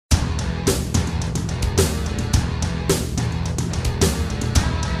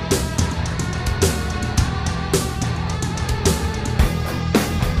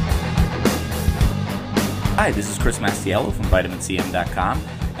Hi, this is Chris Mastiello from VitaminCM.com,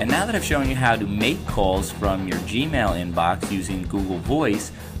 and now that I've shown you how to make calls from your Gmail inbox using Google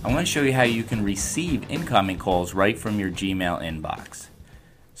Voice, I'm going to show you how you can receive incoming calls right from your Gmail inbox.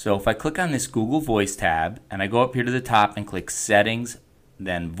 So if I click on this Google Voice tab and I go up here to the top and click Settings,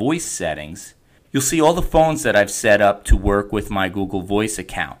 then Voice Settings, you'll see all the phones that I've set up to work with my Google Voice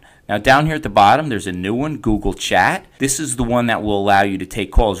account. Now down here at the bottom there's a new one, Google Chat. This is the one that will allow you to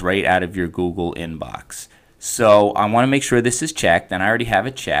take calls right out of your Google inbox. So I want to make sure this is checked, and I already have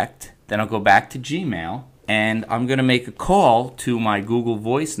it checked. Then I'll go back to Gmail and I'm going to make a call to my Google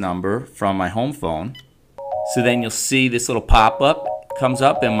Voice number from my home phone. So then you'll see this little pop-up comes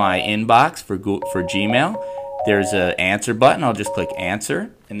up in my inbox for Gmail. There's an answer button. I'll just click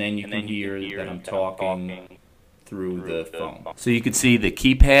answer, and then you can hear that I'm talking through the phone. So you can see the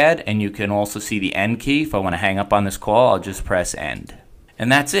keypad, and you can also see the end key. If I want to hang up on this call, I'll just press end.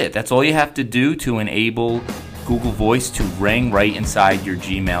 And that's it. That's all you have to do to enable Google Voice to ring right inside your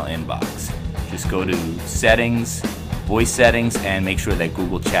Gmail inbox. Just go to Settings, Voice Settings, and make sure that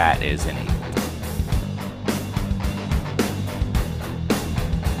Google Chat is enabled.